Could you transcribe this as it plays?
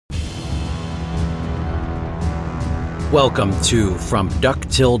Welcome to From Duck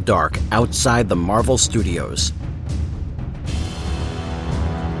Till Dark, outside the Marvel Studios.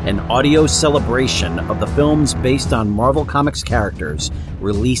 An audio celebration of the films based on Marvel Comics characters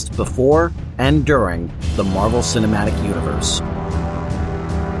released before and during the Marvel Cinematic Universe.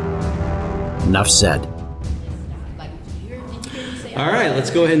 Enough said. All right, let's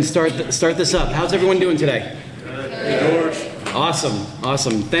go ahead and start this up. How's everyone doing today?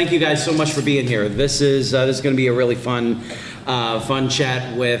 Awesome. Thank you guys so much for being here. This is going to be a really fun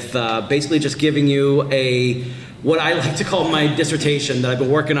chat with basically just giving you what I like to call my dissertation that I've been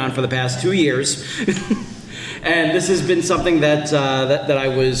working on for the past 2 years. And this has been something that I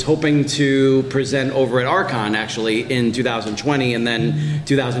was hoping to present over at Archon, actually, in 2020, and then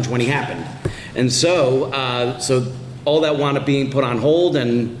 2020 happened. And so all that wound up being put on hold,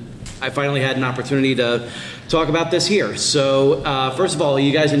 and I finally had an opportunity to talk about this here. So first of all, are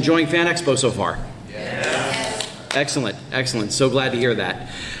you guys enjoying Fan Expo so far? Yes. Excellent. So glad to hear that.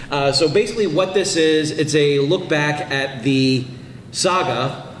 So basically what this is, it's a look back at the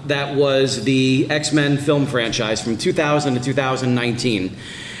saga that was the X-Men film franchise from 2000 to 2019.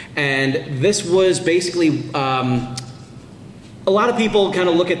 And this was basically, a lot of people kind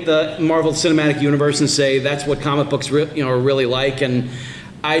of look at the Marvel Cinematic Universe and say that's what comic books are really like. And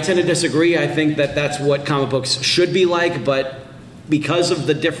I tend to disagree. I think that that's what comic books should be like, but because of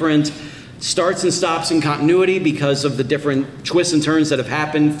the different starts and stops in continuity, because of the different twists and turns that have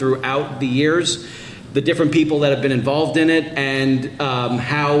happened throughout the years, the different people that have been involved in it, and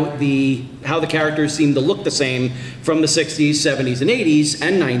how the characters seem to look the same from the 60s, 70s, and 80s,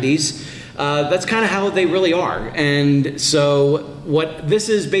 and 90s, that's kind of how they really are. And so what this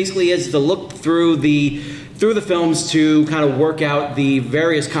is basically is to look through the films to kind of work out the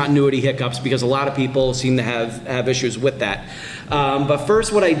various continuity hiccups, because a lot of people seem to have issues with that. But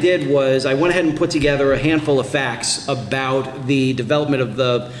first what I did was I went ahead and put together a handful of facts about the development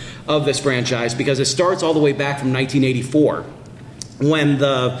of this franchise, because it starts all the way back from 1984 when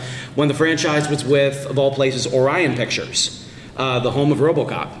the franchise was with, of all places, Orion Pictures, the home of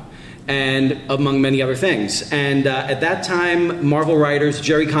RoboCop, and among many other things. And at that time, Marvel writers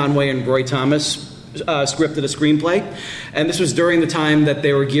Jerry Conway and Roy Thomas scripted a screenplay, and this was during the time that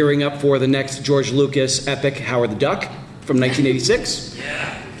they were gearing up for the next George Lucas epic Howard the Duck from 1986.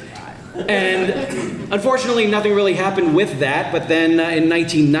 And unfortunately, nothing really happened with that. But then in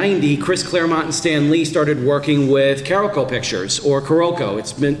 1990, Chris Claremont and Stan Lee started working with Carolco Pictures, or Kuroko.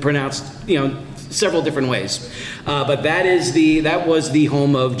 It's been pronounced, several different ways. But that was the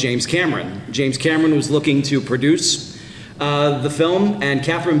home of James Cameron. James Cameron was looking to produce the film, and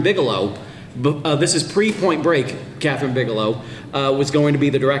Catherine Bigelow, this is pre-Point Break, Catherine Bigelow, was going to be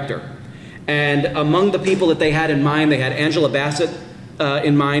the director. And among the people that they had in mind, they had Angela Bassett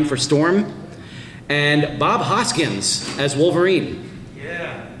in mind for Storm, and Bob Hoskins as Wolverine.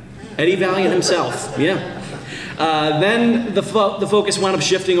 Yeah. Eddie Valiant himself. Yeah. Then the focus wound up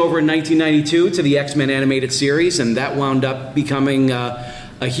shifting over in 1992 to the X-Men animated series, and that wound up becoming a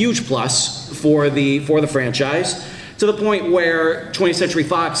huge plus for the franchise, to the point where 20th Century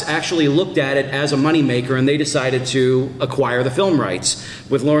Fox actually looked at it as a moneymaker, and they decided to acquire the film rights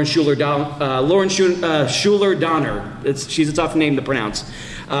with Lauren Schuler Donner. She's a tough name to pronounce.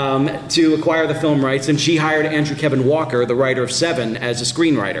 To acquire the film rights, and she hired Andrew Kevin Walker, the writer of Seven, as a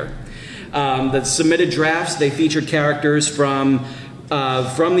screenwriter. The submitted drafts, they featured characters from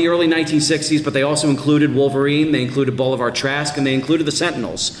the early 1960s, but they also included Wolverine, they included Bolivar Trask, and they included the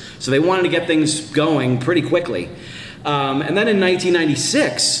Sentinels. So they wanted to get things going pretty quickly. And then in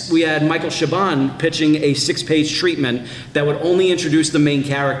 1996, we had Michael Chabon pitching a 6-page treatment that would only introduce the main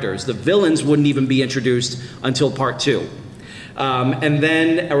characters. The villains wouldn't even be introduced until part 2. And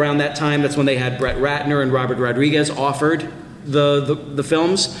then around that time, that's when they had Brett Ratner and Robert Rodriguez offered the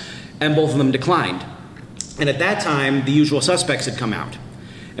films, and both of them declined. And at that time, The Usual Suspects had come out.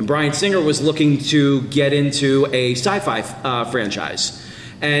 And Bryan Singer was looking to get into a sci-fi franchise.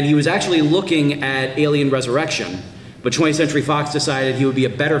 And he was actually looking at Alien Resurrection, but 20th Century Fox decided he would be a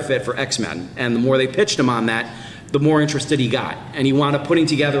better fit for X-Men. And the more they pitched him on that, the more interested he got. And he wound up putting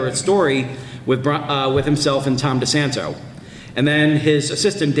together a story with himself and Tom DeSanto. And then his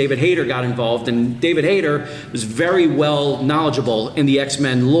assistant, David Hayter, got involved. And David Hayter was very well knowledgeable in the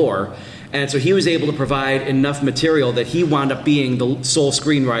X-Men lore. And so he was able to provide enough material that he wound up being the sole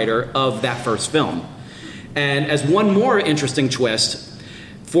screenwriter of that first film. And as one more interesting twist,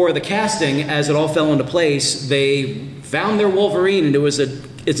 for the casting, as it all fell into place, they found their Wolverine, and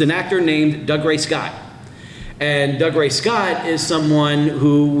it's an actor named Doug Ray Scott. And Doug Ray Scott is someone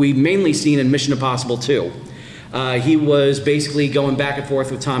who we've mainly seen in Mission Impossible 2. He was basically going back and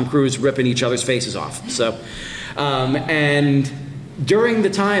forth with Tom Cruise, ripping each other's faces off. So And during the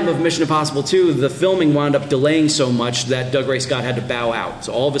time of Mission Impossible 2, the filming wound up delaying so much that Doug Ray Scott had to bow out.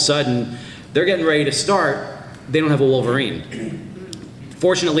 So all of a sudden, they're getting ready to start. They don't have a Wolverine.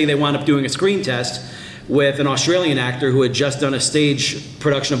 Fortunately, they wound up doing a screen test with an Australian actor who had just done a stage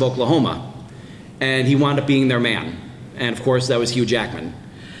production of Oklahoma. And he wound up being their man. And of course, that was Hugh Jackman.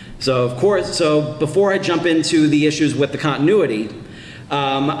 So before I jump into the issues with the continuity,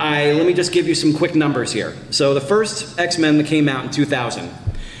 let me just give you some quick numbers here. So the first X-Men that came out in 2000,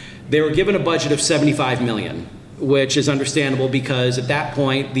 they were given a budget of $75 million, which is understandable because at that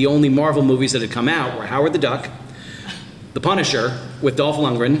point, the only Marvel movies that had come out were Howard the Duck, The Punisher with Dolph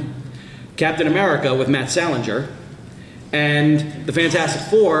Lundgren, Captain America with Matt Salinger, and the Fantastic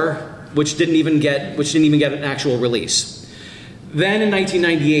Four, which didn't even get an actual release. Then in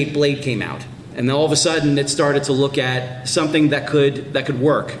 1998, Blade came out. And then all of a sudden, it started to look at something that could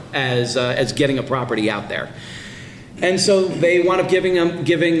work as getting a property out there. And so they wound up giving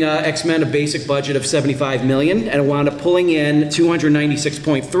X-Men a basic budget of $75 million, and it wound up pulling in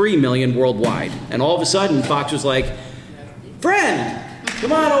 $296.3 million worldwide. And all of a sudden, Fox was like, "Friend,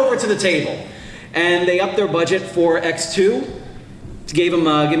 come on over to the table." And they upped their budget for X2. Gave him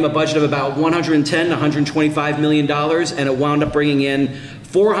a budget of about $110 to $125 million, and it wound up bringing in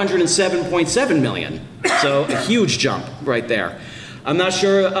 $407.7 million. So a huge jump right there. I'm not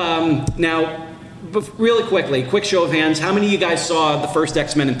sure. Now, really quickly, quick show of hands. How many of you guys saw the first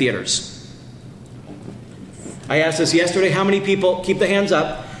X-Men in theaters? I asked this yesterday. How many people, keep the hands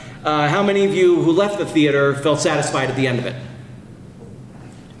up, how many of you who left the theater felt satisfied at the end of it?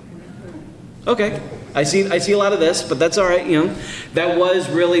 Okay. I see a lot of this, but that's all right. That was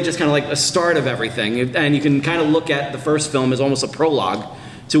really just kind of like a start of everything, and you can kind of look at the first film as almost a prologue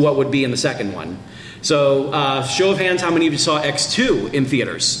to what would be in the second one. So, show of hands, how many of you saw X2 in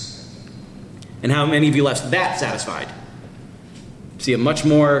theaters, and how many of you left that satisfied? See a much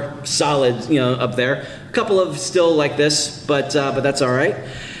more solid, up there. A couple of still like this, but that's all right.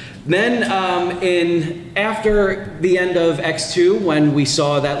 Then, after the end of X2, when we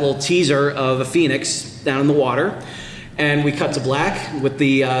saw that little teaser of a phoenix down in the water, and we cut to black with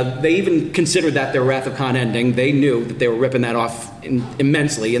they even considered that their Wrath of Khan ending. They knew that they were ripping that off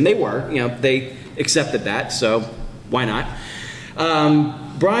immensely, and they were. They accepted that, so why not?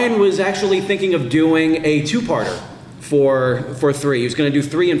 Brian was actually thinking of doing a two-parter for 3. He was going to do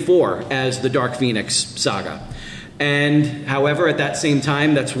 3 and 4 as the Dark Phoenix saga. And, however, at that same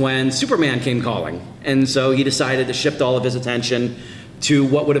time, that's when Superman came calling. And so he decided to shift all of his attention to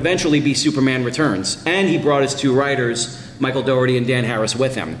what would eventually be Superman Returns. And he brought his 2 writers, Michael Dougherty and Dan Harris,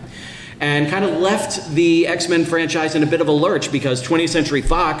 with him. And kind of left the X-Men franchise in a bit of a lurch because 20th Century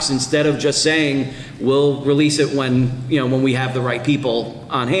Fox, instead of just saying, we'll release it when we have the right people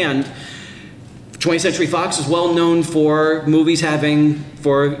on hand, 20th Century Fox is well known for movies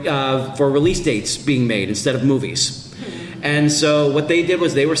for release dates being made instead of movies. And so what they did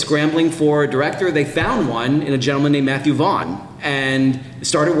was they were scrambling for a director. They found one in a gentleman named Matthew Vaughn and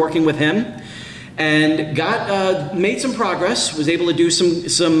started working with him and made some progress, was able to do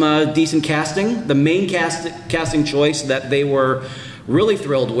some decent casting. The main casting choice that they were really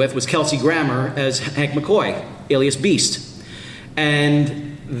thrilled with was Kelsey Grammer as Hank McCoy, alias Beast. And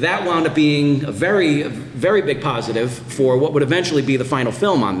that wound up being a very, very big positive for what would eventually be the final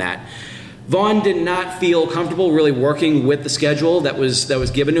film on that. Vaughn did not feel comfortable really working with the schedule that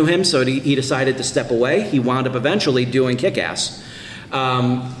was given to him, so he decided to step away. He wound up eventually doing Kick-Ass.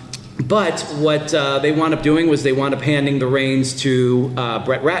 But what they wound up doing was they wound up handing the reins to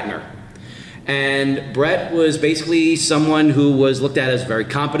Brett Ratner. And Brett was basically someone who was looked at as a very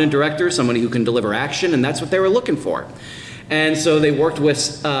competent director, somebody who can deliver action, and that's what they were looking for. And so they worked with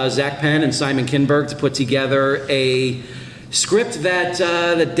Zach Penn and Simon Kinberg to put together a script that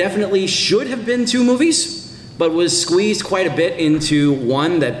definitely should have been 2 movies, but was squeezed quite a bit into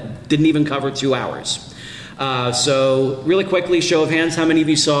one that didn't even cover 2 hours. So really quickly, show of hands, how many of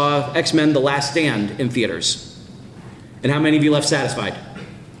you saw X-Men The Last Stand in theaters? And how many of you left satisfied?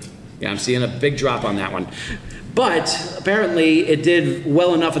 Yeah, I'm seeing a big drop on that one. But apparently it did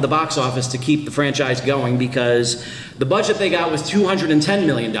well enough at the box office to keep the franchise going because the budget they got was $210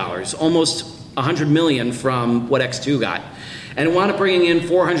 million, almost $100 million from what X2 got. And it wound up bringing in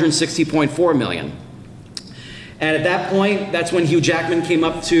 $460.4 million. And at that point, that's when Hugh Jackman came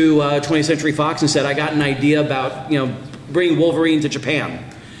up to 20th Century Fox and said, I got an idea about bringing Wolverine to Japan.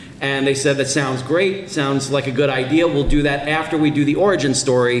 And they said, that sounds great, sounds like a good idea. We'll do that after we do the origin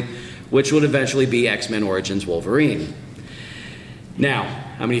story, which would eventually be X-Men Origins Wolverine. Now,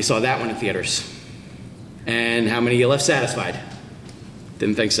 how many of you saw that one in theaters? And how many of you left satisfied?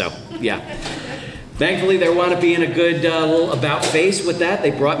 Didn't think so. Yeah. Thankfully, they wound up being a good little about face with that.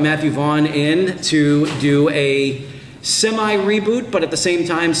 They brought Matthew Vaughn in to do a semi-reboot, but at the same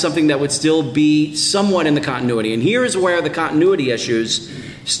time, something that would still be somewhat in the continuity. And here's where the continuity issues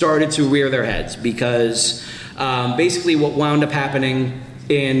started to rear their heads, because basically what wound up happening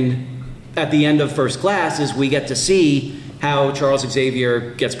at the end of First Class is we get to see how Charles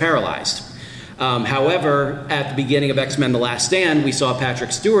Xavier gets paralyzed. However, at the beginning of X-Men The Last Stand, we saw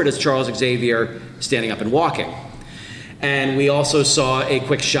Patrick Stewart as Charles Xavier standing up and walking. And we also saw a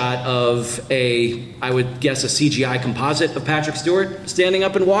quick shot of I would guess, a CGI composite of Patrick Stewart standing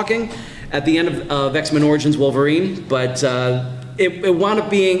up and walking at the end of X-Men Origins Wolverine. But it wound up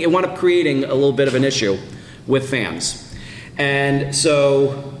creating a little bit of an issue with fans. And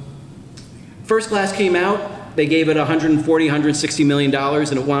so First Class came out. They gave it $160 million,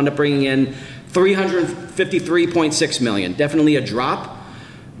 and it wound up bringing in $353.6 million. Definitely a drop,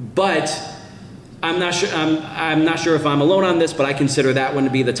 but I'm not sure if I'm alone on this, but I consider that one to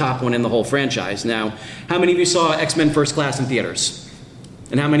be the top one in the whole franchise. Now, how many of you saw X-Men First Class in theaters?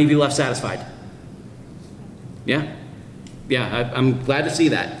 And how many of you left satisfied? Yeah? Yeah, I'm glad to see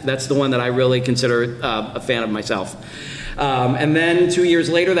that. That's the one that I really consider a fan of myself. And then 2 years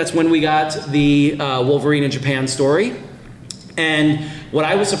later, that's when we got the Wolverine in Japan story. And what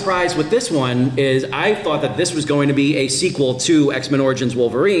I was surprised with this one is I thought that this was going to be a sequel to X-Men Origins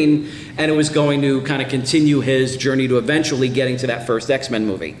Wolverine, and it was going to kind of continue his journey to eventually getting to that first X-Men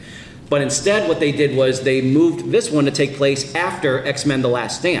movie. But instead, what they did was they moved this one to take place after X-Men The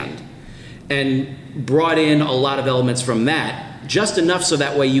Last Stand, and brought in a lot of elements from that, just enough so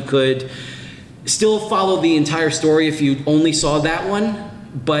that way you could still follow the entire story if you only saw that one.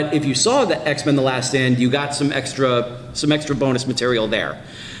 But if you saw the X-Men The Last Stand, you got some extra bonus material there,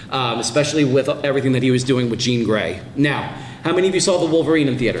 especially with everything that he was doing with Jean Grey. Now, how many of you saw the Wolverine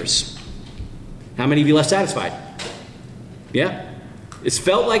in theaters? How many of you left satisfied? Yeah? It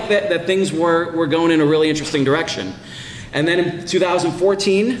felt like that things were going in a really interesting direction. And then in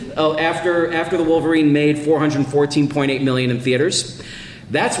 2014, after the Wolverine made $414.8 million in theaters,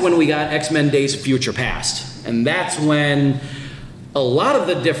 that's when we got X-Men Days of Future Past. And that's when a lot of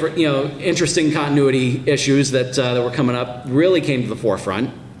the different, interesting continuity issues that were coming up really came to the forefront,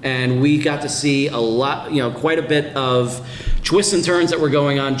 and we got to see a lot, quite a bit of twists and turns that were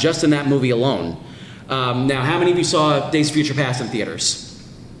going on just in that movie alone. Now, how many of you saw Days of Future Past in theaters?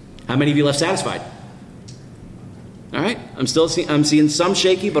 How many of you left satisfied? All right, I'm seeing some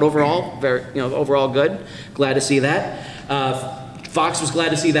shaky, but overall, overall good. Glad to see that. Fox was glad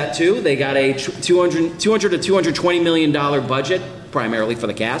to see that too. They got a $200 to $220 million budget, primarily for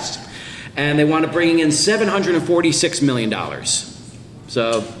the cast, and they wound up bringing in $746 million.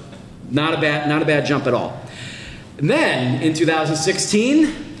 So, not a bad jump at all. And then in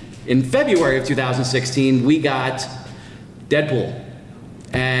 2016, in February of 2016, we got Deadpool,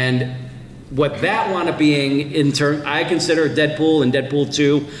 and what that wound up being I consider Deadpool and Deadpool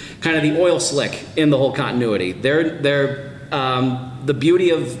 2 kind of the oil slick in the whole continuity. They're the beauty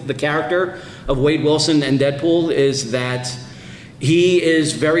of the character of Wade Wilson and Deadpool is that he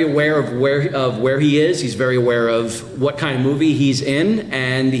is very aware of where he is. He's very aware of what kind of movie he's in,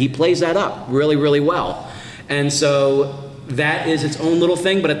 and he plays that up really, really well. And so that is its own little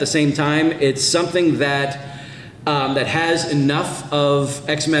thing, but at the same time, it's something that has enough of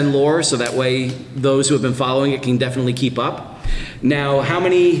X-Men lore so that way those who have been following it can definitely keep up. Now, how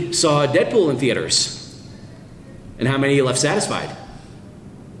many saw Deadpool in theaters? And how many left satisfied?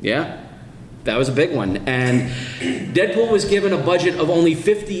 Yeah, that was a big one. And Deadpool was given a budget of only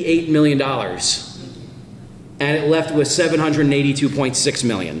 $58 million. And it left with $782.6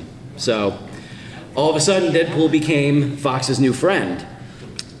 million. So all of a sudden, Deadpool became Fox's new friend.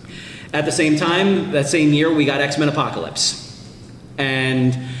 At the same time, that same year, we got X-Men Apocalypse.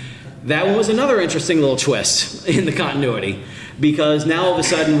 And that was another interesting little twist in the continuity, because now all of a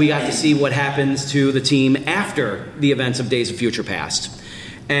sudden we got to see what happens to the team after the events of Days of Future Past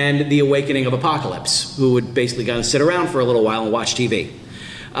and the awakening of Apocalypse, who would basically kind of sit around for a little while and watch TV.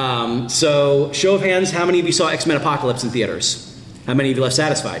 So, show of hands, how many of you saw X-Men Apocalypse in theaters? How many of you left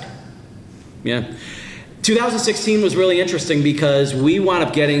satisfied? Yeah. 2016 was really interesting because we wound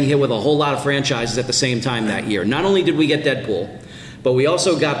up getting hit with a whole lot of franchises at the same time that year. Not only did we get Deadpool, but we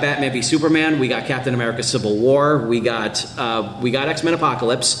also got Batman v Superman, we got Captain America Civil War, we got X-Men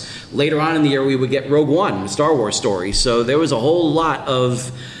Apocalypse. Later on in the year, we would get Rogue One, the Star Wars story. So there was a whole lot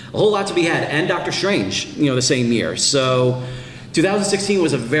to be had, and Doctor Strange, the same year. So 2016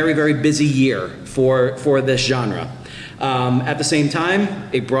 was a very, very busy year for this genre. At the same time,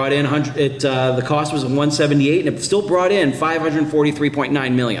 it brought in the cost was $178, and it still brought in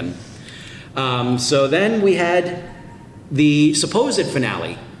 $543.9 million. So then we had the supposed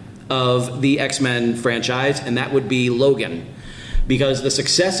finale of the X-Men franchise, and that would be Logan. Because the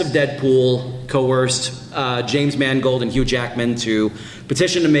success of Deadpool coerced James Mangold and Hugh Jackman to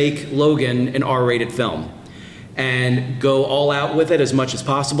petition to make Logan an R-rated film and go all out with it as much as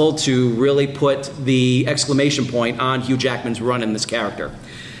possible to really put the exclamation point on Hugh Jackman's run in this character.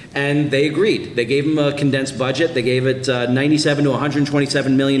 And they agreed. They gave him a condensed budget. They gave it $97 to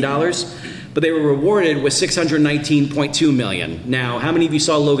 $127 million, but they were rewarded with $619.2 million. Now, how many of you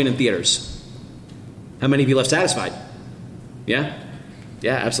saw Logan in theaters? How many of you left satisfied? Yeah?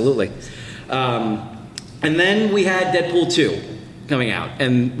 Yeah, absolutely. And then we had Deadpool 2 coming out,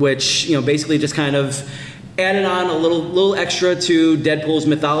 and which, basically just kind of added on a little extra to Deadpool's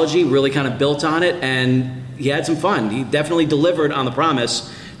mythology, really kind of built on it, and he had some fun. He definitely delivered on the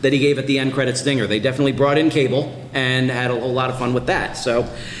promise that he gave at the end credit stinger. They definitely brought in Cable and had a whole lot of fun with that. So,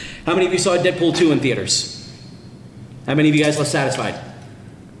 how many of you saw Deadpool 2 in theaters? How many of you guys left satisfied?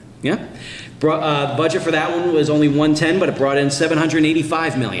 Yeah? The budget for that one was only $110, but it brought in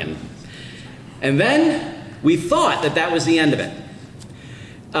 $785 million. And then we thought that was the end of it.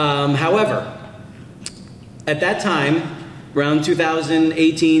 However, at that time, around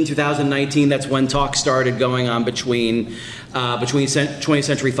 2018, 2019, that's when talks started going on between 20th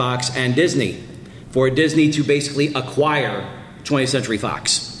Century Fox and Disney, for Disney to basically acquire 20th Century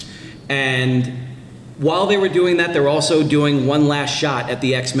Fox. And while they were doing that, they were also doing one last shot at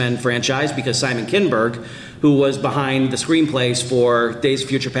the X-Men franchise, because Simon Kinberg, who was behind the screenplays for Days of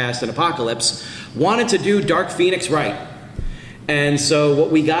Future Past and Apocalypse, wanted to do Dark Phoenix right. And so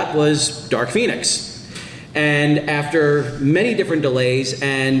what we got was Dark Phoenix. And after many different delays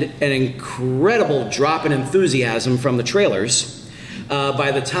and an incredible drop in enthusiasm from the trailers,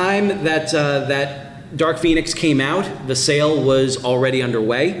 by the time that Dark Phoenix came out, the sale was already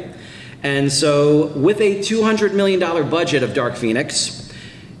underway. And so with a $200 million budget of Dark Phoenix,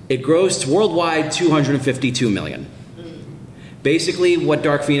 it grossed worldwide $252 million. Basically, what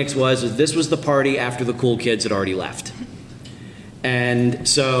Dark Phoenix was, is this was the party after the cool kids had already left. And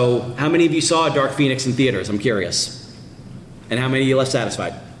so, how many of you saw Dark Phoenix in theaters? I'm curious. And how many of you left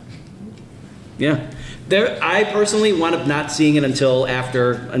satisfied? Yeah. I personally wound up not seeing it until it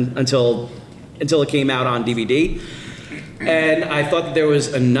came out on DVD. And I thought that there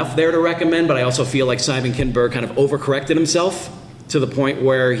was enough there to recommend, but I also feel like Simon Kinberg kind of overcorrected himself to the point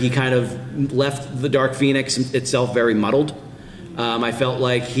where he kind of left the Dark Phoenix itself very muddled. I felt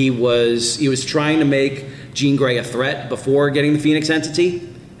like he was trying to make Jean Grey a threat before getting the Phoenix entity,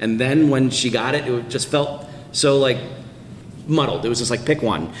 and then when she got it, it just felt so like muddled. It was just like, pick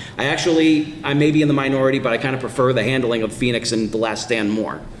one. I may be in the minority, but I kind of prefer the handling of Phoenix and The Last Stand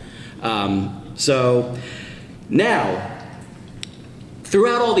more. So now,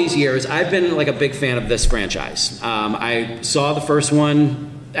 throughout all these years, I've been like a big fan of this franchise. I saw the first one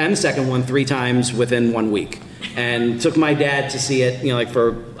and the second one 3 times within 1 week, and took my dad to see it,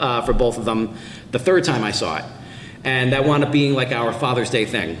 for both of them. The third time I saw it, and that wound up being like our Father's Day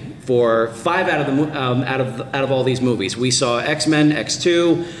thing. For 5 out of all these movies, we saw X-Men,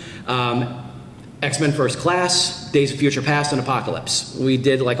 X2, X-Men First Class, Days of Future Past, and Apocalypse. We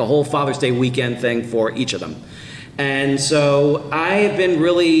did like a whole Father's Day weekend thing for each of them. And so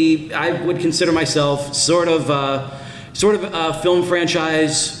I would consider myself sort of a film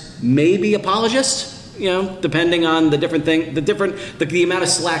franchise maybe apologist, depending on the amount of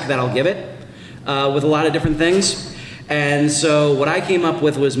slack that I'll give it. With a lot of different things. And so what I came up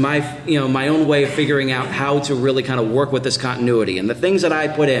with was my own way of figuring out how to really kind of work with this continuity. And the things that I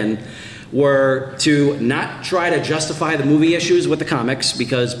put in were to not try to justify the movie issues with the comics,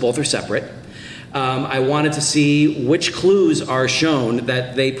 because both are separate. I wanted to see which clues are shown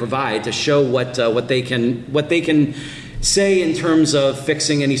that they provide to show what they can say in terms of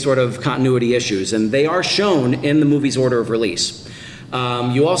fixing any sort of continuity issues. And they are shown in the movie's order of release.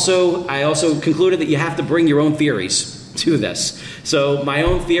 I also concluded that you have to bring your own theories to this. So my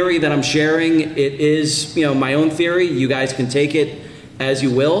own theory that I'm sharing, it is, my own theory. You guys can take it as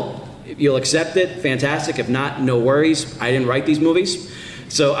you will. If you'll accept it, fantastic. If not, no worries. I didn't write these movies.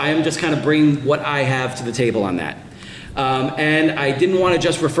 So I am just kind of bringing what I have to the table on that. And I didn't want to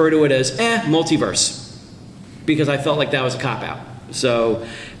just refer to it as, multiverse, because I felt like that was a cop-out. So,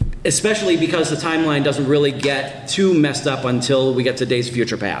 especially because the timeline doesn't really get too messed up until we get to Days of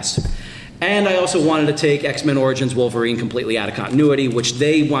Future Past. And I also wanted to take X-Men Origins Wolverine completely out of continuity, which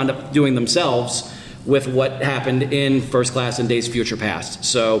they wound up doing themselves with what happened in First Class and Days of Future Past.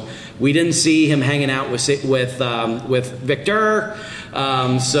 So we didn't see him hanging out with Victor.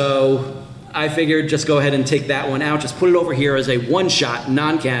 So I figured just go ahead and take that one out. Just put it over here as a one-shot,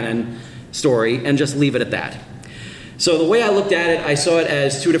 non-canon story and just leave it at that. So the way I looked at it, I saw it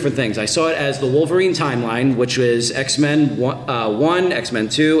as two different things. I saw it as the Wolverine timeline, which was X-Men 1, X-Men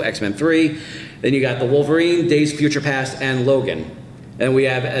 2, X-Men 3. Then you got the Wolverine, Days of Future Past, and Logan. And we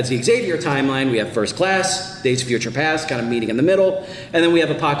have, as the Xavier timeline, we have First Class, Days of Future Past, kind of meeting in the middle. And then we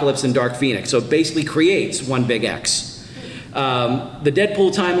have Apocalypse and Dark Phoenix. So it basically creates one big X. The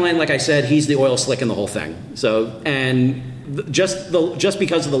Deadpool timeline, like I said, he's the oil slick in the whole thing. So, and just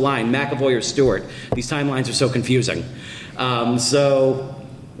because of the line, McAvoy or Stewart, these timelines are so confusing. So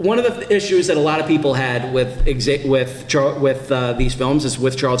one of the issues that a lot of people had with these films is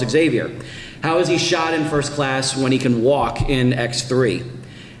with Charles Xavier. How is he shot in First Class when he can walk in X3?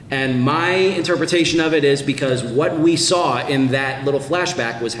 And my interpretation of it is because what we saw in that little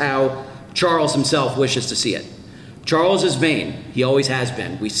flashback was how Charles himself wishes to see it. Charles is vain. He always has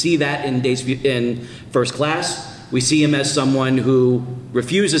been. We see that in First Class. We see him as someone who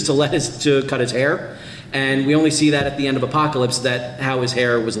refuses to cut his hair, and we only see that at the end of Apocalypse, that how his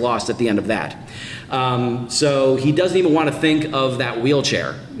hair was lost at the end of that. So he doesn't even want to think of that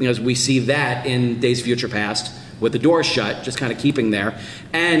wheelchair, because we see that in Days of Future Past with the door shut, just kind of keeping there,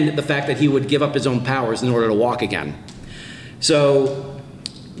 and the fact that he would give up his own powers in order to walk again. So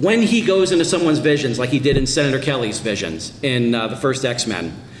when he goes into someone's visions, like he did in Senator Kelly's visions in the first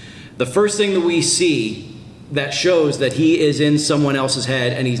X-Men, the first thing that we see that shows that he is in someone else's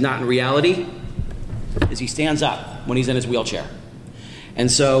head and he's not in reality is he stands up when he's in his wheelchair. And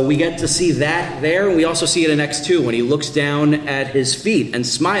so we get to see that there, and we also see it in X2 when he looks down at his feet and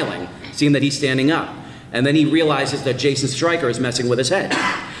smiling, seeing that he's standing up. And then he realizes that Jason Stryker is messing with his head.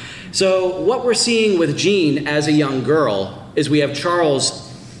 So what we're seeing with Jean as a young girl is we have Charles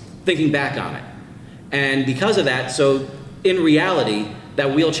thinking back on it. And because of that, so in reality,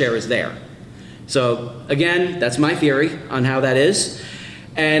 that wheelchair is there. So again, that's my theory on how that is.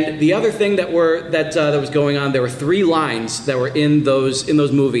 And the other thing that was going on, there were 3 lines that were in those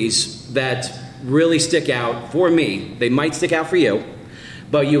movies that really stick out for me. They might stick out for you,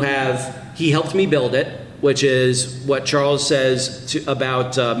 but you have "He helped me build it," which is what Charles says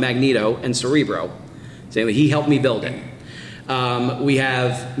about Magneto and Cerebro, saying that he helped me build it. We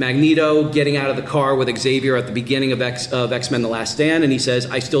have Magneto getting out of the car with Xavier at the beginning of X-Men: The Last Stand, and he says,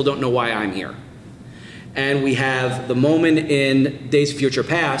 "I still don't know why I'm here." And we have the moment in Days of Future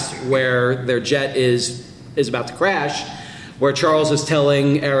Past where their jet is about to crash, where Charles is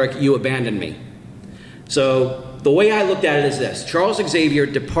telling Eric, "You abandoned me." So the way I looked at it is this: Charles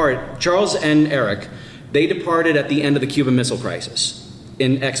and Eric, they departed at the end of the Cuban Missile Crisis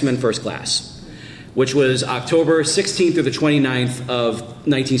in X-Men First Class, which was October 16th through the 29th of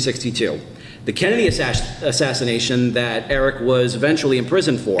 1962. The Kennedy assassination that Eric was eventually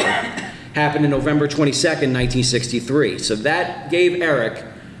imprisoned for happened in November 22nd, 1963. So that gave Eric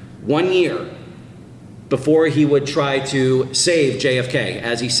 1 year before he would try to save JFK,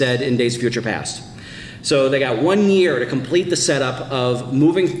 as he said in Days of Future Past. So they got 1 year to complete the setup of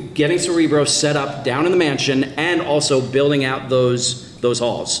getting Cerebro set up down in the mansion and also building out those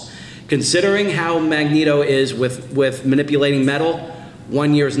halls. Considering how Magneto is with manipulating metal,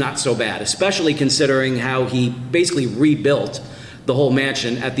 1 year is not so bad, especially considering how he basically rebuilt the whole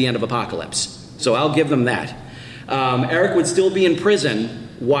mansion at the end of Apocalypse. So I'll give them that. Eric would still be in prison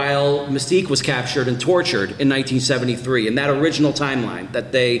while Mystique was captured and tortured in 1973 in that original timeline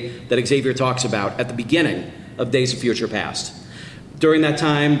that Xavier talks about at the beginning of Days of Future Past. During that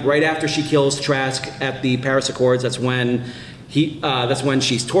time, right after she kills Trask at the Paris Accords, that's when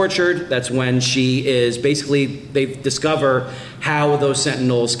she's tortured. That's when she is they discover how those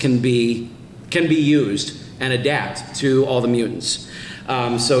Sentinels can be used and adapt to all the mutants.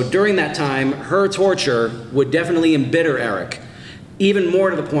 So during that time, her torture would definitely embitter Eric, even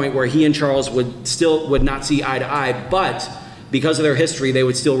more to the point where he and Charles would not see eye to eye, but because of their history, they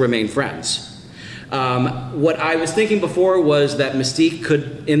would still remain friends. What I was thinking before was that Mystique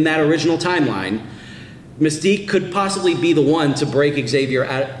could, in that original timeline, Mystique could possibly be the one to break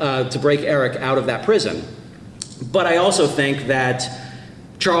break Eric out of that prison. But I also think that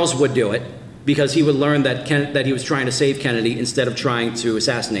Charles would do it, because he would learn that he was trying to save Kennedy instead of trying to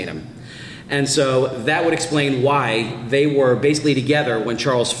assassinate him. And so that would explain why they were basically together when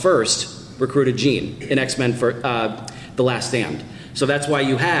Charles first recruited Jean in X-Men for The Last Stand. So that's why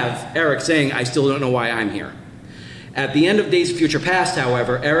you have Eric saying, "I still don't know why I'm here." At the end of Days of Future Past,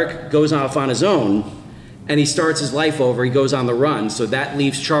 however, Eric goes off on his own and he starts his life over. He goes on the run. So that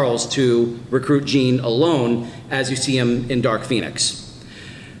leaves Charles to recruit Jean alone, as you see him in Dark Phoenix.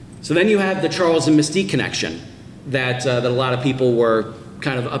 So then you have the Charles and Mystique connection that a lot of people were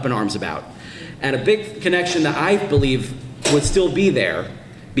kind of up in arms about. And a big connection that I believe would still be there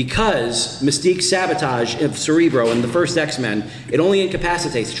because Mystique's sabotage of Cerebro in the first X-Men, it only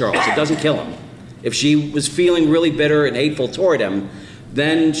incapacitates Charles. It doesn't kill him. If she was feeling really bitter and hateful toward him,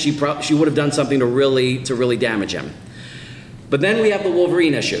 then she would have done something to really damage him. But then we have the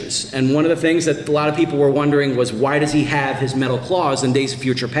Wolverine issues, and one of the things that a lot of people were wondering was, why does he have his metal claws in Days of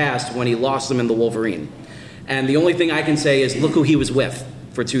Future Past when he lost them in the Wolverine? And the only thing I can say is, look who he was with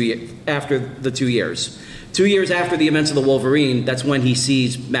for 2 years after the 2 years. 2 years after the events of the Wolverine, that's when he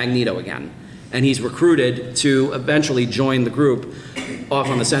sees Magneto again, and he's recruited to eventually join the group off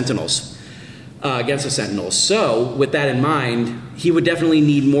on the Sentinels, against the Sentinels. So, with that in mind, he would definitely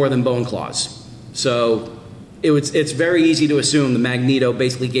need more than bone claws. So, it's very easy to assume the Magneto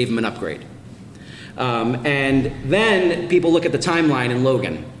basically gave him an upgrade. And then people look at the timeline in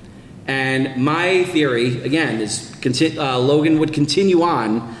Logan. And my theory, again, is Logan would continue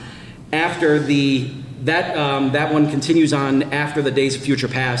on after that one continues on after the Days of Future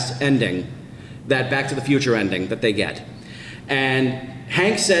Past ending, that Back to the Future ending that they get. And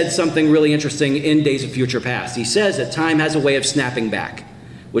Hank said something really interesting in Days of Future Past. He says that time has a way of snapping back,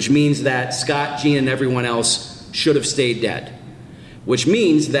 which means that Scott, Jean, and everyone else should have stayed dead, which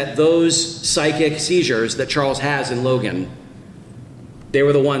means that those psychic seizures that Charles has in Logan, they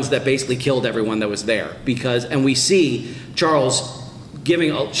were the ones that basically killed everyone that was there. And we see Charles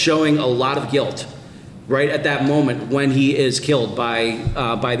showing a lot of guilt right at that moment when he is killed by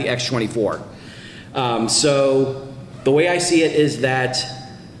the X-24. So the way I see it is that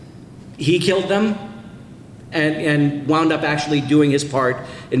he killed them and wound up actually doing his part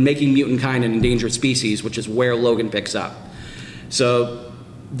in making mutant kind an endangered species, which is where Logan picks up. So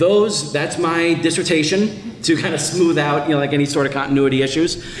that's my dissertation to kind of smooth out, like any sort of continuity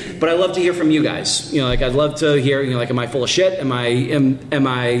issues. But I'd love to hear from you guys. I'd love to hear, am I full of shit? Am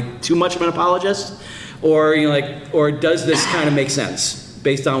I too much of an apologist? Or, or does this kind of make sense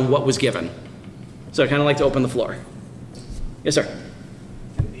based on what was given? So I'd kind of like to open the floor. Yes, sir.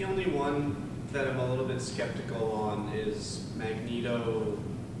 The only one that I'm a little bit skeptical on is Magneto,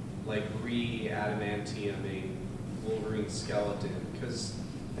 re-adamantiuming Wolverine's skeleton, because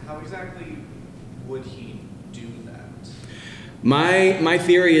how exactly would he do that? My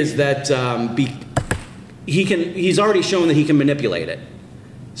theory is that he's already shown that he can manipulate it.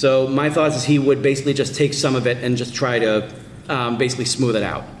 So my thought is he would basically just take some of it and just try to basically smooth it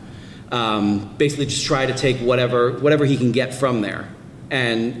out. Basically just try to take whatever he can get from there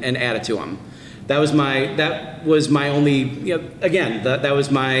and add it to him. That was my only, again, that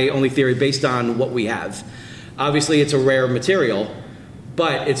was my only theory based on what we have. Obviously, it's a rare material,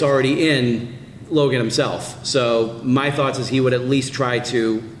 but it's already in Logan himself. So my thoughts is he would at least try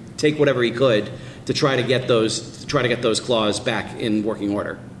to take whatever he could to try to get those claws back in working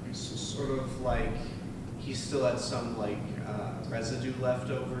order. So sort of like he still had some residue left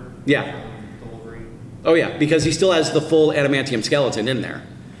over. Yeah. From the Wolverine. Oh yeah, because he still has the full adamantium skeleton in there.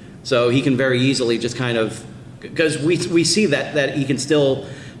 So he can very easily just kind of, because we see that he can still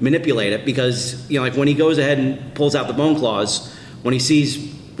manipulate it, because when he goes ahead and pulls out the bone claws, when he sees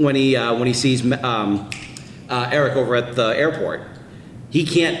Eric over at the airport, he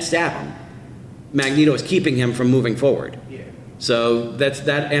can't stab him. Magneto is keeping him from moving forward. Yeah. So that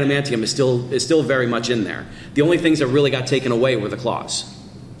adamantium is still very much in there. The only things that really got taken away were the claws.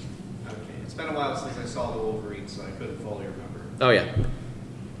 Okay, it's been a while since I saw the Wolverine, so I couldn't fully remember. Oh yeah.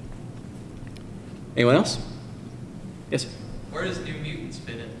 Anyone else? Yes, sir. Where does New Mutants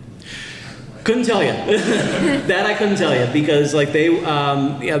fit in? Couldn't tell you. That I couldn't tell you, because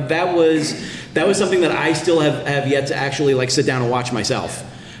that was something that I still have yet to actually sit down and watch myself.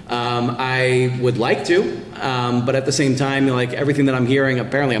 I would like to, but at the same time, everything that I'm hearing,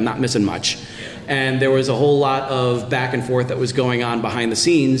 apparently I'm not missing much. And there was a whole lot of back and forth that was going on behind the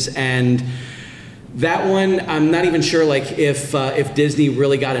scenes, and that one, I'm not even sure if Disney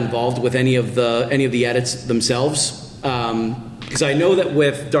really got involved with any of the edits themselves, because I know that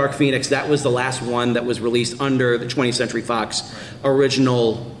with Dark Phoenix, that was the last one that was released under the 20th Century Fox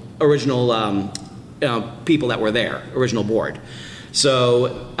original people that were there, original board.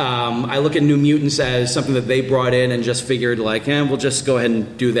 So I look at New Mutants as something that they brought in and just figured we'll just go ahead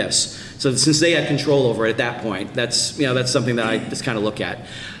and do this. So since they had control over it at that point, that's something that I just kind of look at.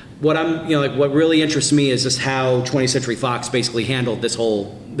 What what really interests me is just how 20th Century Fox basically handled this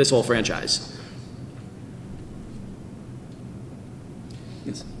whole franchise.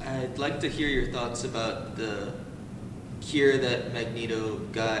 Yes. I'd like to hear your thoughts about the cure that Magneto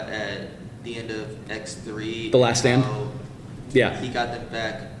got at the end of X3. The Last Stand? Yeah. He got them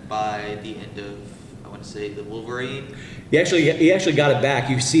back by the end of, I want to say, the Wolverine. He actually got it back.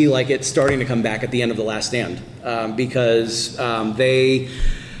 You see, it's starting to come back at the end of The Last Stand, because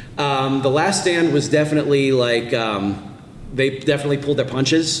The Last Stand was definitely like they definitely pulled their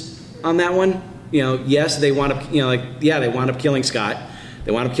punches on that one. Yes, they wound up they wound up killing Scott,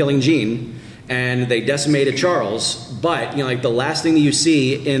 they wound up killing Jean, and they decimated Charles. But the last thing that you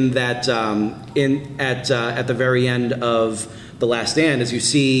see in that at the very end of The Last Stand is you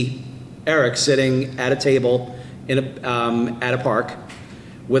see Eric sitting at a table at a park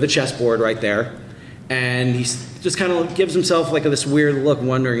with a chessboard right there, and he just kind of gives himself like this weird look,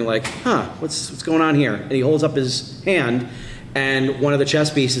 wondering like, what's going on here? And he holds up his hand, and one of the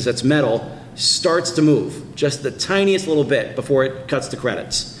chess pieces that's metal starts to move just the tiniest little bit before it cuts to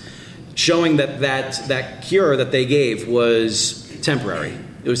credits, showing that cure that they gave was temporary.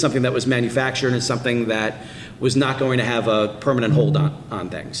 It was something that was manufactured and something that was not going to have a permanent hold on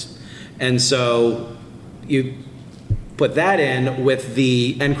things. And so you put that in with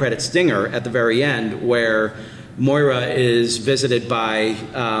the end credit stinger at the very end, where Moira is visited by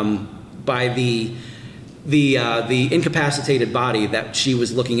the incapacitated body that she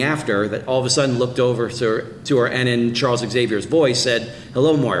was looking after, that all of a sudden looked over to her and in Charles Xavier's voice said,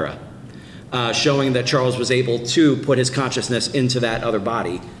 "Hello, Moira," showing that Charles was able to put his consciousness into that other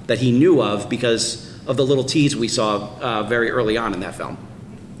body that he knew of because of the little tease we saw very early on in that film.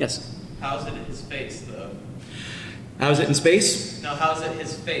 Yes? How's it his face, though? How's it in space? No, how's it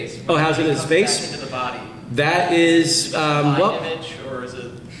his face? Oh, how's it his face? Back into the body. That is, Image, or is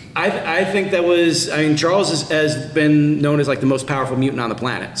it... I think that was, Charles has been known as like the most powerful mutant on the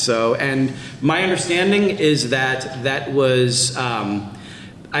planet. So, and my understanding is that was, I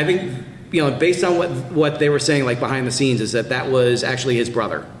think, based on what they were saying, like behind the scenes, is that was actually his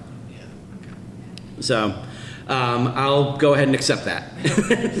brother. Yeah, okay. So, I'll go ahead and accept that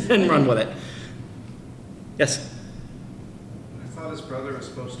and run with it. Yes? I thought his brother was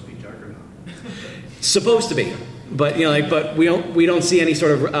supposed to be Juggernaut. Supposed to be. But but we don't see any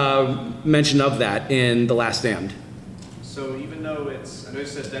sort of mention of that in The Last Stand. So even though I know you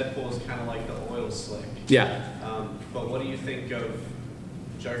said Deadpool is kind of like the oil slick. Yeah. But what do you think of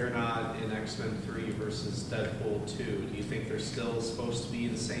Juggernaut in X-Men 3 versus Deadpool 2? Do you think they're still supposed to be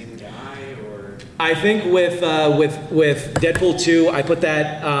the same guy, or? I think with Deadpool 2, I put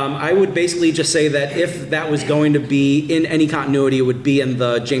that. I would basically just say that if that was going to be in any continuity, it would be in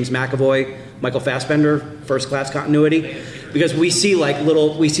the James McAvoy, Michael Fassbender First Class continuity, because we see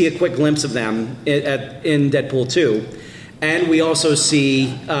a quick glimpse of them in Deadpool 2, and we also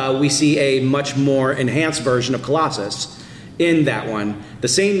see a much more enhanced version of Colossus in that one. The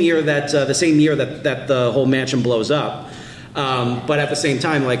same year that the whole mansion blows up, but at the same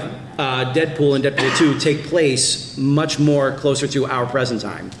time, like Deadpool and Deadpool 2 take place much more closer to our present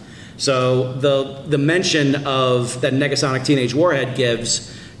time. So the mention of that Negasonic Teenage Warhead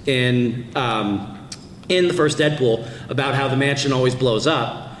gives in the first Deadpool about how the mansion always blows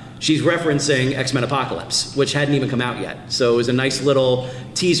up, she's referencing X-Men Apocalypse, which hadn't even come out yet. So it was a nice little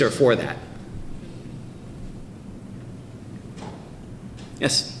teaser for that.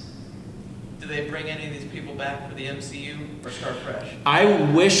 Yes? Do they bring any of these people back for the MCU or start fresh?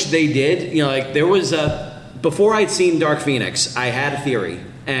 I wish they did. There was before I'd seen Dark Phoenix, I had a theory,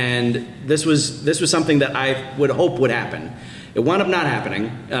 and this was something that I would hope would happen. It wound up not happening,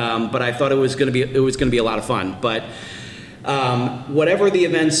 but I thought it was going to be a lot of fun. But whatever the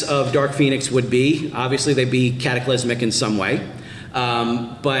events of Dark Phoenix would be, obviously they'd be cataclysmic in some way.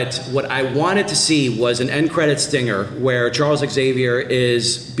 But what I wanted to see was an end credit stinger where Charles Xavier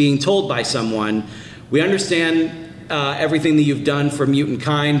is being told by someone, "We understand everything that you've done for mutant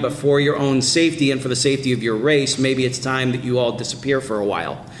kind, but for your own safety and for the safety of your race, maybe it's time that you all disappear for a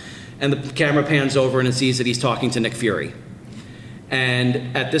while." And the camera pans over and it sees that he's talking to Nick Fury.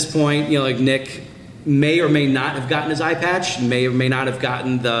 And at this point, Nick may or may not have gotten his eye patch, may or may not have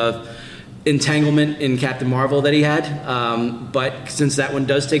gotten the entanglement in Captain Marvel that he had. But since that one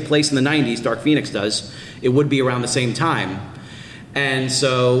does take place in the 90s, Dark Phoenix does, it would be around the same time. And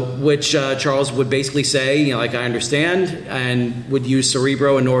so, which Charles would basically say, I understand, and would use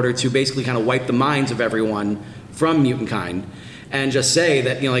Cerebro in order to basically kind of wipe the minds of everyone from mutant kind, and just say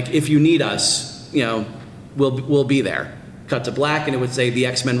that, if you need us, we'll be there. Cut to black, and it would say the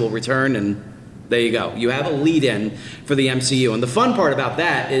X-Men will return, and there you go. You have a lead-in for the MCU. And the fun part about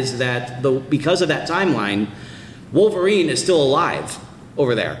that is that because of that timeline, Wolverine is still alive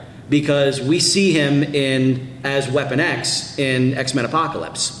over there, because we see him as Weapon X in X-Men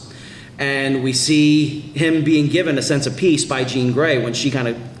Apocalypse. And we see him being given a sense of peace by Jean Grey when she kind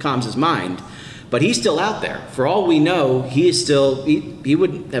of calms his mind. But he's still out there. For all we know, he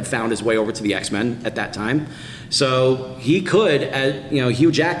would have found his way over to the X-Men at that time. So he could,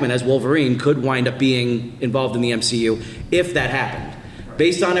 Hugh Jackman as Wolverine could wind up being involved in the MCU if that happened.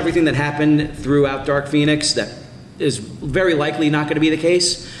 based on everything that happened throughout Dark Phoenix, that is very likely not going to be the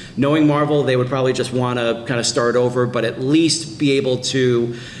case. Knowing Marvel, they would probably just want to kind of start over, but at least be able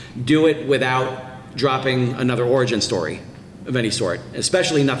to do it without dropping another origin story of any sort,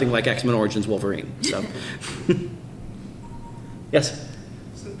 especially nothing like X-Men Origins Wolverine. So, yes?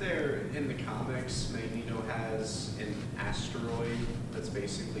 Isn't there, in the comics, Magneto has an asteroid that's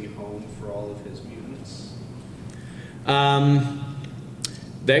basically home for all of his mutants?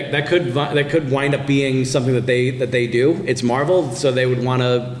 That could wind up being something that they do. It's Marvel, so they would want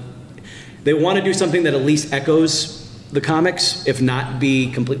to do something that at least echoes the comics, if not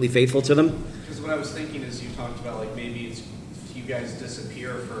be completely faithful to them. Because what I was thinking is you talked about like maybe you guys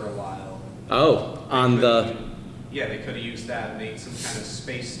disappear for a while. Oh, Yeah, they could have used that, made some kind of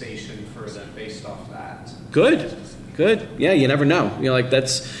space station for them based off that. Good. Yeah, you never know. You know, like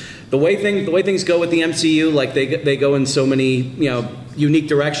that's the way things go with the MCU. Like they go in so many unique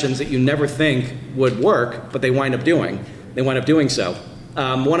directions that you never think would work, but they wind up doing. They wind up doing so.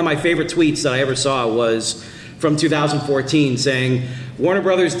 One of my favorite tweets that I ever saw was from 2014 saying, "Warner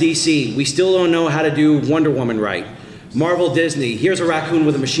Brothers DC, we still don't know how to do Wonder Woman right. Marvel Disney, here's a raccoon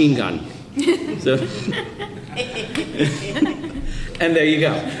with a machine gun." So, and there you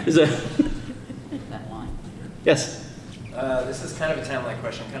go. So, That line. yes. This is kind of a timeline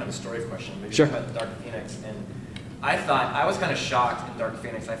question, kind of a story question. Maybe Sure. about Dark Phoenix. And I was kind of shocked in Dark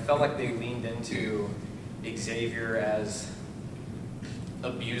Phoenix. I felt like they leaned into Xavier as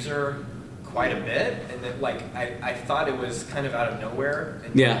abuser quite a bit, and that I thought it was kind of out of nowhere.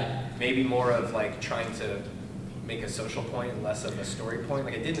 And Yeah. maybe more of like trying to make a social point and less of a story point.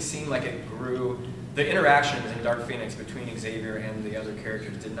 Like it didn't seem like it grew. The interactions in Dark Phoenix between Xavier and the other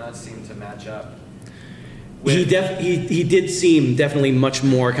characters did not seem to match up. He did seem definitely much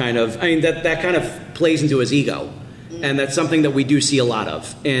more kind of. I mean, that kind of plays into his ego, and that's something that we do see a lot of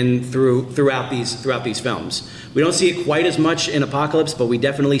throughout these films. We don't see it quite as much in Apocalypse, but we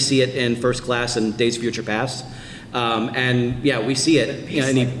definitely see it in First Class and Days of Future Past. And yeah, we see it. The Beast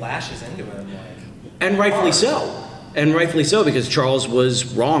And he lashes into him and rightfully so. And rightfully so, because Charles was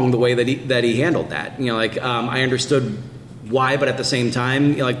wrong the way that he handled that. I understood why, but at the same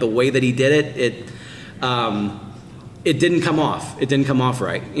time, the way that he did it, it didn't come off. It didn't come off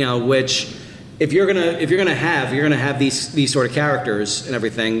right. Which if you're gonna have these sort of characters and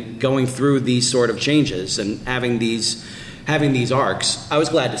everything going through these sort of changes and having these arcs, I was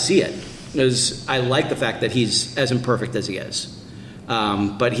glad to see it because I like the fact that he's as imperfect as he is.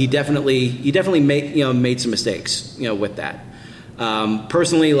 But he definitely made some mistakes, with that.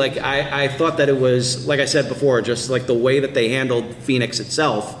 Personally, I thought that it was, like I said before, just like the way that they handled Phoenix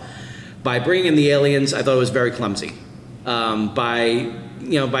itself, by bringing in the aliens, I thought it was very clumsy. By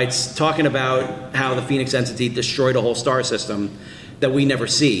talking about how the Phoenix entity destroyed a whole star system that we never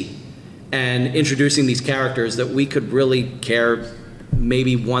see, and introducing these characters that we could really care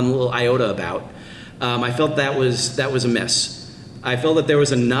maybe one little iota about, I felt that was a miss. I felt that there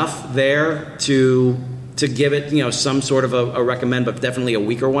was enough there to give it, some sort of a recommend, but definitely a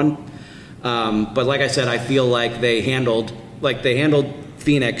weaker one. But like I said, I feel like they handled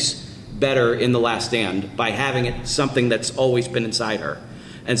Phoenix better in The Last Stand by having it something that's always been inside her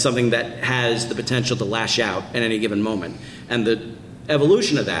and something that has the potential to lash out at any given moment. And the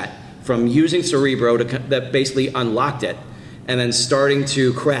evolution of that from using Cerebro that basically unlocked it and then starting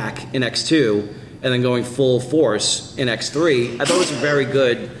to crack in X2 and then going full force in X3, I thought it was a very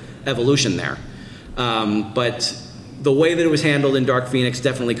good evolution there. But the way that it was handled in Dark Phoenix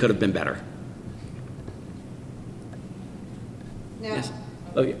definitely could have been better. Now, Yes.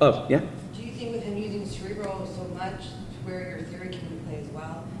 Oh, yeah? do you think with him using Cerebro so much to where your theory can be played as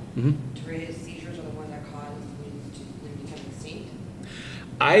well, Mm-hmm. to where his seizures are the one that cause him to become extinct?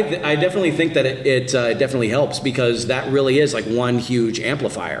 I definitely think that it definitely helps because that really is like one huge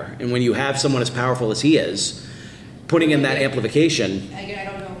amplifier. And when you have someone as powerful as he is, putting in that amplification. Again,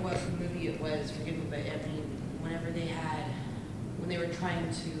 I don't know what movie it was, forgive me, but I mean, when they were trying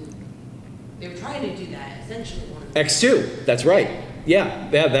to do that, essentially. X2, that's right.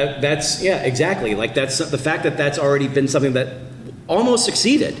 That's exactly. Like that's the fact that that's already been something that almost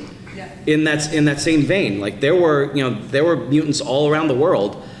succeeded. Yeah. In that same vein, like there were mutants all around the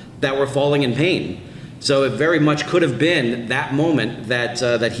world that were falling in pain. So it very much could have been that moment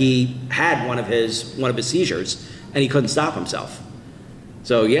that he had one of his seizures and he couldn't stop himself.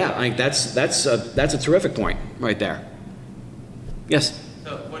 So yeah, I think that's a terrific point right there. Yes.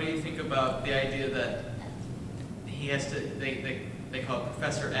 So what do you think about the idea that he has to, they call it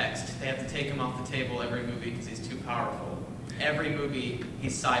Professor X, they have to take him off the table every movie because he's too powerful. Every movie,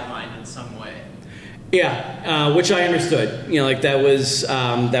 he's sidelined in some way. Yeah, which I understood. You know, like that's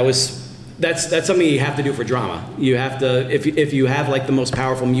something you have to do for drama. You have to, if you have like the most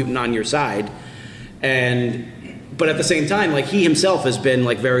powerful mutant on your side, but at the same time, like he himself has been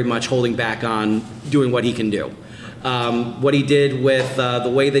like very much holding back on doing what he can do. What he did with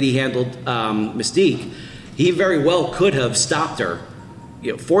the way that he handled Mystique, he very well could have stopped her,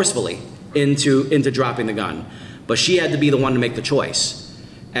 you know, forcefully into dropping the gun, but she had to be the one to make the choice.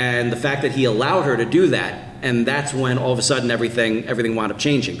 And the fact that he allowed her to do that, and that's when all of a sudden everything wound up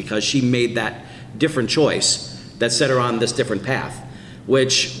changing, because she made that different choice that set her on this different path,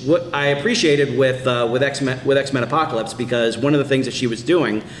 which what I appreciated with X-Men Apocalypse, because one of the things that she was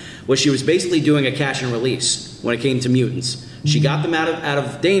doing was she was basically doing a catch and release when it came to mutants. She got them out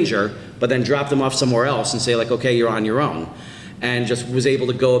of danger, but then dropped them off somewhere else and say like, okay, you're on your own. And just was able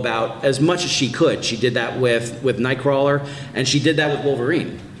to go about as much as she could. She did that with Nightcrawler, and she did that with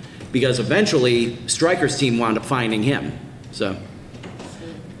Wolverine, because eventually Stryker's team wound up finding him. So,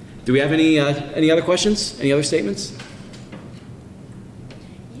 do we have any other questions? Any other statements?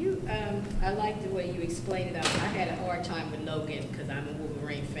 I like the way you explained it. I had a hard time with Logan because I'm a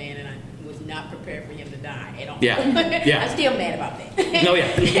Wolverine fan, and I was not prepared for him to die at all. Yeah, yeah. I'm still mad about that. No, yeah.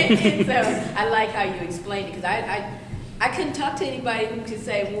 And so I like how you explained it, because I couldn't talk to anybody who could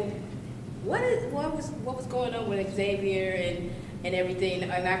say, well, what was going on with Xavier and everything,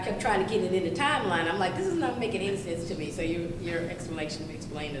 and I kept trying to get it in the timeline. I'm like, this is not making any sense to me. So your explanation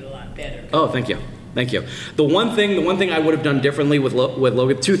explained it a lot better. Oh, thank you. The one thing I would have done differently with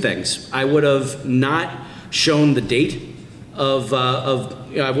Logan, two things. I would have not shown the date of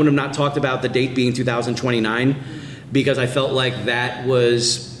I would have not talked about the date being 2029, because I felt like that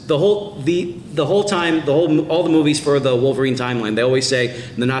was all the movies for the Wolverine timeline. They always say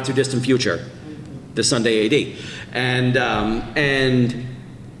the not too distant future, the Sunday AD,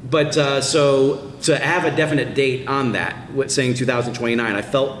 so to have a definite date on that, with saying 2029, I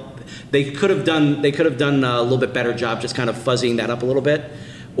felt they could have done a little bit better job just kind of fuzzying that up a little bit,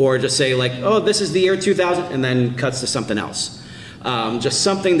 or just say like, oh, this is the year 2000, and then cuts to something else. Just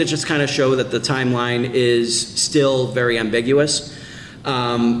something that just kind of show that the timeline is still very ambiguous.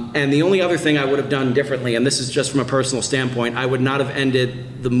 And the only other thing I would have done differently, and this is just from a personal standpoint, I would not have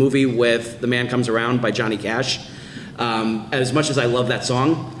ended the movie with "The Man Comes Around" by Johnny Cash. As much as I love that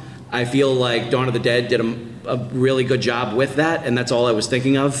song, I feel like Dawn of the Dead did a really good job with that, and that's all I was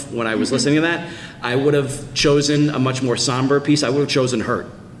thinking of when I was listening to that. I would have chosen a much more somber piece. I would have chosen "Hurt,"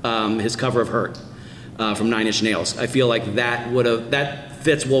 his cover of "Hurt" from Nine Inch Nails. I feel like that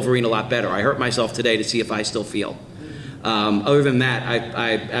fits Wolverine a lot better. I hurt myself today to see if I still feel. Other than that,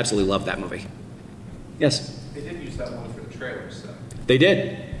 I absolutely love that movie. Yes? They did use that one for the trailers, though. They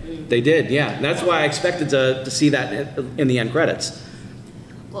did, yeah. That's why I expected to see that in the end credits.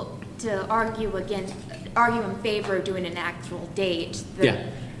 Well, to argue in favor of doing an actual date, the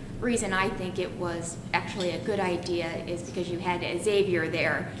reason I think it was actually a good idea is because you had Xavier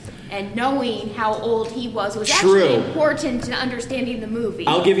there, and knowing how old he was actually important to understanding the movie.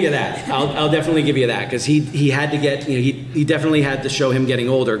 I'll give you that. I'll definitely give you that, because he had to get, he definitely had to show him getting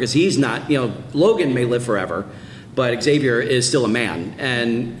older, because he's not, Logan may live forever, but Xavier is still a man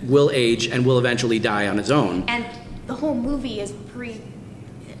and will age and will eventually die on his own. And the whole movie is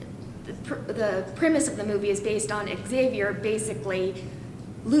the premise of the movie is based on Xavier basically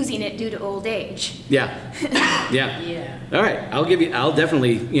losing it due to old age. Yeah. All right, I'll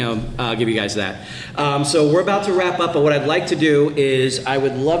definitely, give you guys that. So we're about to wrap up, but what I'd like to do is I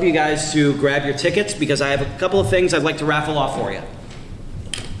would love you guys to grab your tickets, because I have a couple of things I'd like to raffle off for you.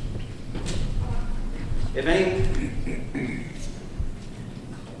 If any.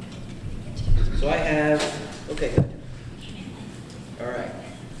 So I have, okay, good. All right.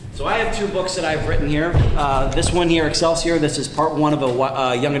 So I have two books that I've written here. This one here, Excelsior, this is part one of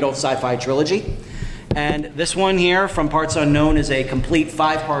a young adult sci-fi trilogy. And this one here, From Parts Unknown, is a complete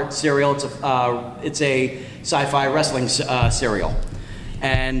 5-part serial. It's a sci-fi wrestling serial.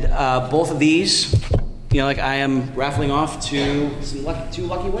 And both of these, I am raffling off to two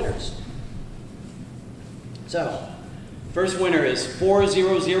lucky winners. So, first winner is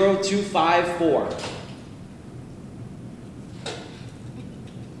 400254.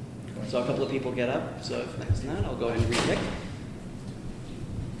 So a couple of people get up. So if that's not, I'll go ahead and re-pick.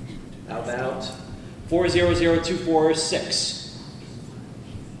 How about 400246?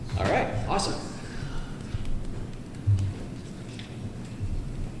 All right, awesome.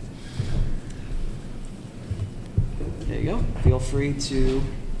 There you go. Feel free to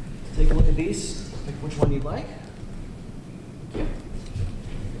take a look at these. Pick which one you'd like. Thank you.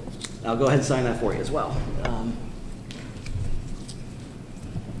 I'll go ahead and sign that for you as well.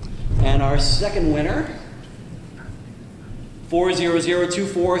 And And our second winner,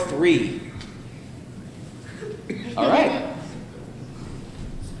 400243. All right.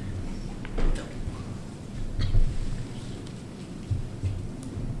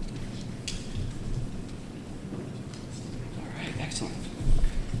 Excellent.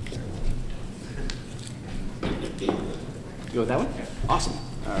 You go with that one? Awesome.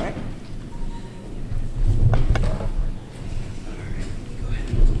 All right.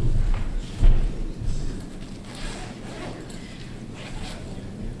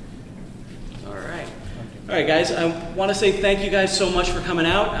 All right, guys. I want to say thank you guys so much for coming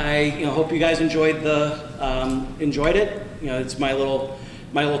out. I hope you guys enjoyed it. It's my little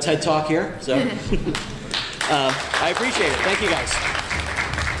TED talk here. So I appreciate it. Thank you guys.